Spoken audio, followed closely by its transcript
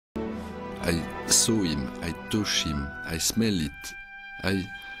I saw him, I touched him, I smelled it. I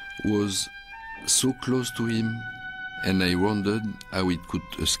was so close to him, and I wondered how it could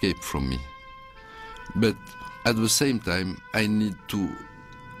escape from me. But at the same time, I need to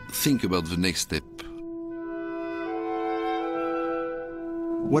think about the next step.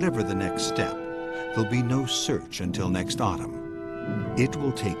 Whatever the next step, there'll be no search until next autumn. It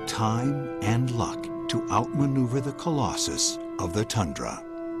will take time and luck to outmaneuver the colossus of the tundra.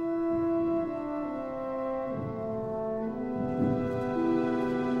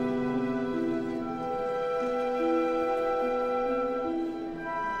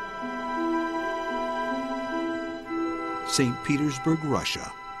 St. Petersburg,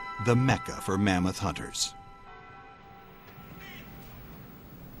 Russia, the Mecca for mammoth hunters.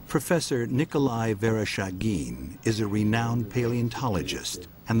 Professor Nikolai Vereshchagin is a renowned paleontologist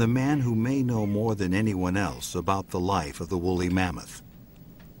and the man who may know more than anyone else about the life of the woolly mammoth.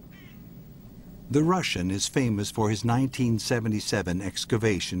 The Russian is famous for his 1977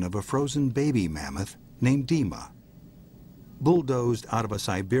 excavation of a frozen baby mammoth named Dima. Bulldozed out of a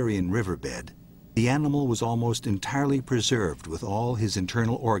Siberian riverbed, the animal was almost entirely preserved with all his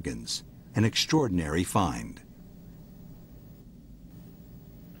internal organs, an extraordinary find.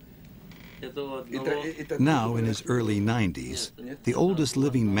 Now in his early 90s, the oldest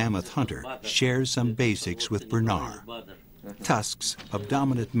living mammoth hunter shares some basics with Bernard. Tusks of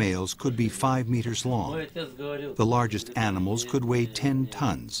dominant males could be 5 meters long. The largest animals could weigh 10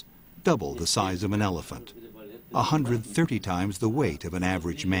 tons, double the size of an elephant, 130 times the weight of an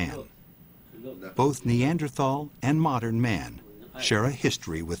average man. Both Neanderthal and modern man share a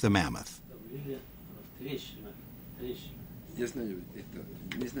history with the mammoth.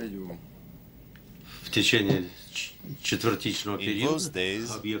 In those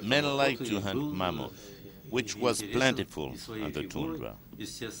days, men liked to hunt mammoth, which was plentiful on the tundra.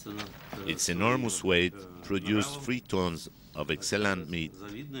 Its enormous weight produced 3 tons of excellent meat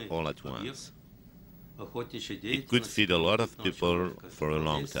all at once. It could feed a lot of people for a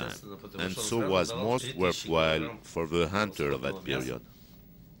long time, and so was most worthwhile for the hunter of that period.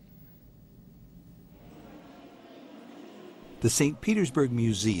 The St. Petersburg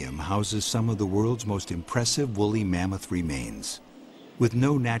Museum houses some of the world's most impressive woolly mammoth remains. With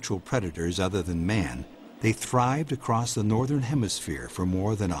no natural predators other than man, they thrived across the northern hemisphere for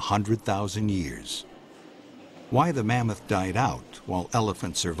more than 100,000 years. Why the mammoth died out while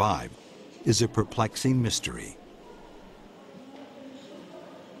elephants survived is a perplexing mystery.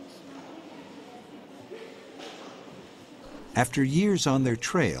 After years on their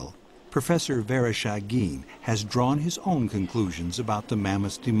trail, Professor Vereshchagin has drawn his own conclusions about the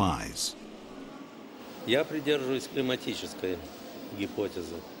mammoth's demise. I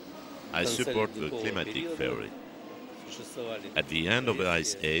support the climatic theory. At the end of the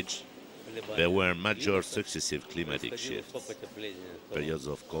Ice Age, there were major successive climatic shifts, periods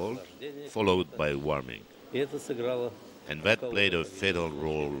of cold, followed by warming. And that played a fatal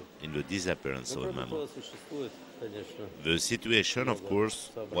role in the disappearance of mammoth. The situation, of course,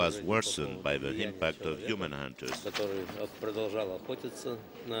 was worsened by the impact of human hunters.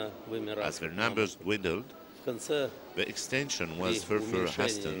 As their numbers dwindled, the extinction was further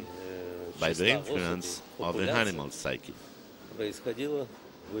hastened by the influence of the animal psyche.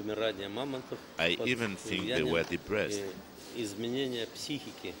 I even think they were depressed.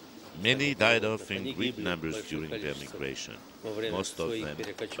 Many died off in great numbers during their migration, most of them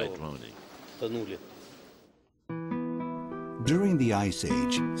by drowning. During the Ice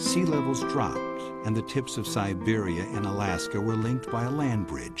Age, sea levels dropped and the tips of Siberia and Alaska were linked by a land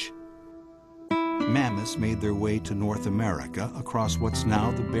bridge. Mammoths made their way to North America across what's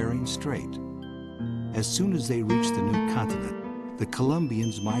now the Bering Strait. As soon as they reached the new continent, the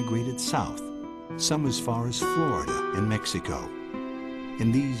Columbians migrated south, some as far as Florida and Mexico.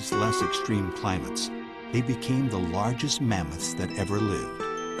 In these less extreme climates, they became the largest mammoths that ever lived.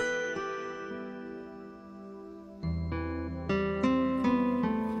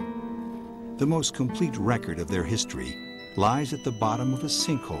 The most complete record of their history lies at the bottom of a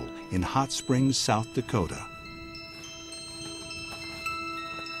sinkhole in Hot Springs, South Dakota.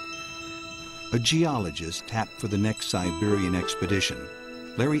 A geologist tapped for the next Siberian expedition,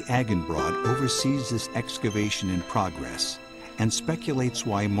 Larry Agenbrod oversees this excavation in progress and speculates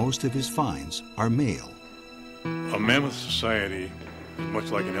why most of his finds are male. A mammoth society is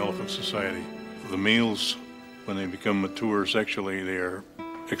much like an elephant society. The males, when they become mature sexually, they are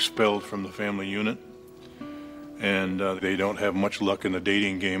expelled from the family unit, and they don't have much luck in the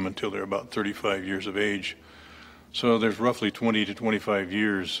dating game until they're about 35 years of age. So there's roughly 20 to 25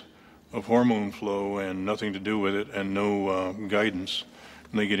 years of hormone flow and nothing to do with it, and no guidance.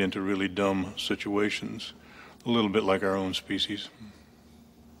 and they get into really dumb situations, a little bit like our own species.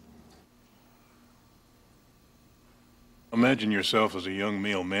 Imagine yourself as a young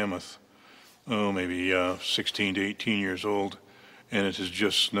male mammoth, maybe 16 to 18 years old, and it has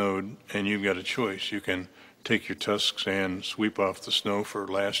just snowed, and you've got a choice. You can take your tusks and sweep off the snow for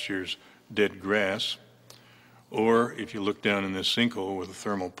last year's dead grass, or if you look down in this sinkhole with a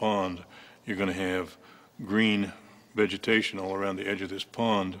thermal pond, you're going to have green vegetation all around the edge of this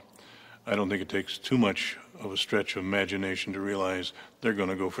pond. I don't think it takes too much of a stretch of imagination to realize they're going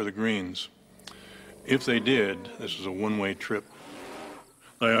to go for the greens. If they did, this is a one-way trip.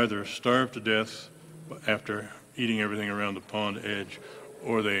 They either starve to death after eating everything around the pond edge,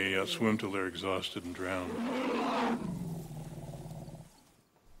 or they swim till they're exhausted and drown.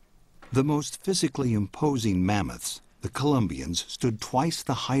 The most physically imposing mammoths, the Columbians, stood twice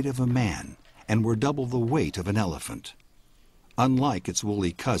the height of a man and were double the weight of an elephant. Unlike its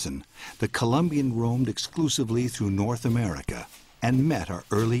woolly cousin, the Columbian roamed exclusively through North America and met our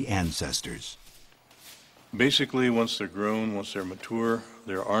early ancestors. Basically, once they're grown, once they're mature,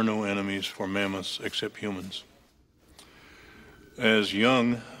 there are no enemies for mammoths except humans. As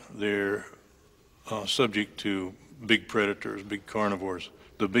young, they're subject to big predators, big carnivores.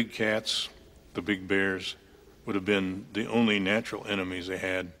 The big cats, the big bears would have been the only natural enemies they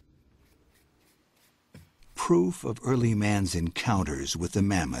had. Proof of early man's encounters with the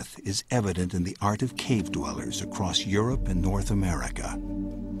mammoth is evident in the art of cave dwellers across Europe and North America.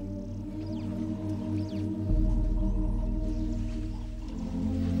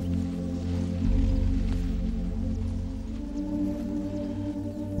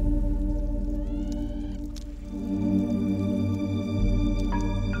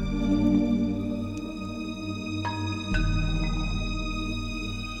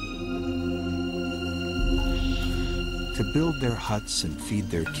 To build their huts and feed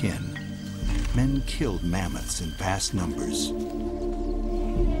their kin, men killed mammoths in vast numbers.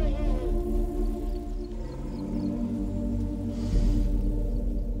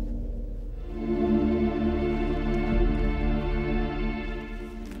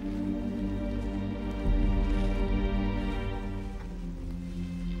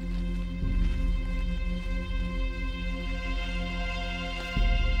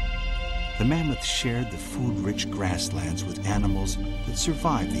 The mammoth shared the food-rich grasslands with animals that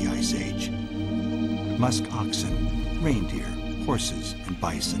survived the Ice Age: musk oxen, reindeer, horses, and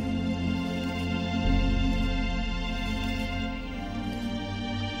bison.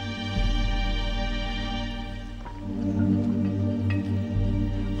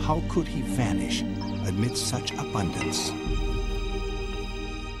 How could he vanish amid such abundance?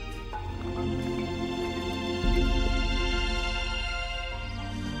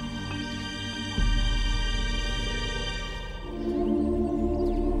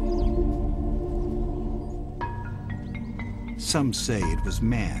 Some say it was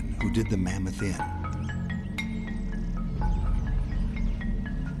man who did the mammoth in.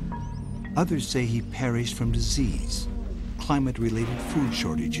 Others say he perished from disease, climate-related food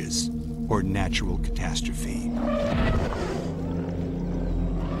shortages, or natural catastrophe.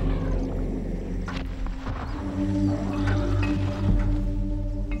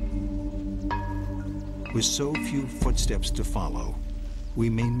 With so few footsteps to follow, we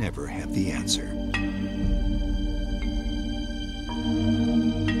may never have the answer.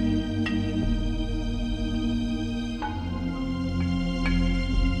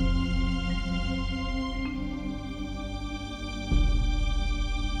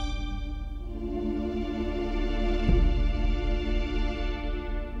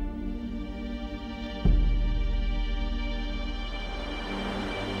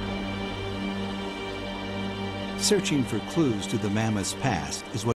 Searching for clues to the mammoth's past is what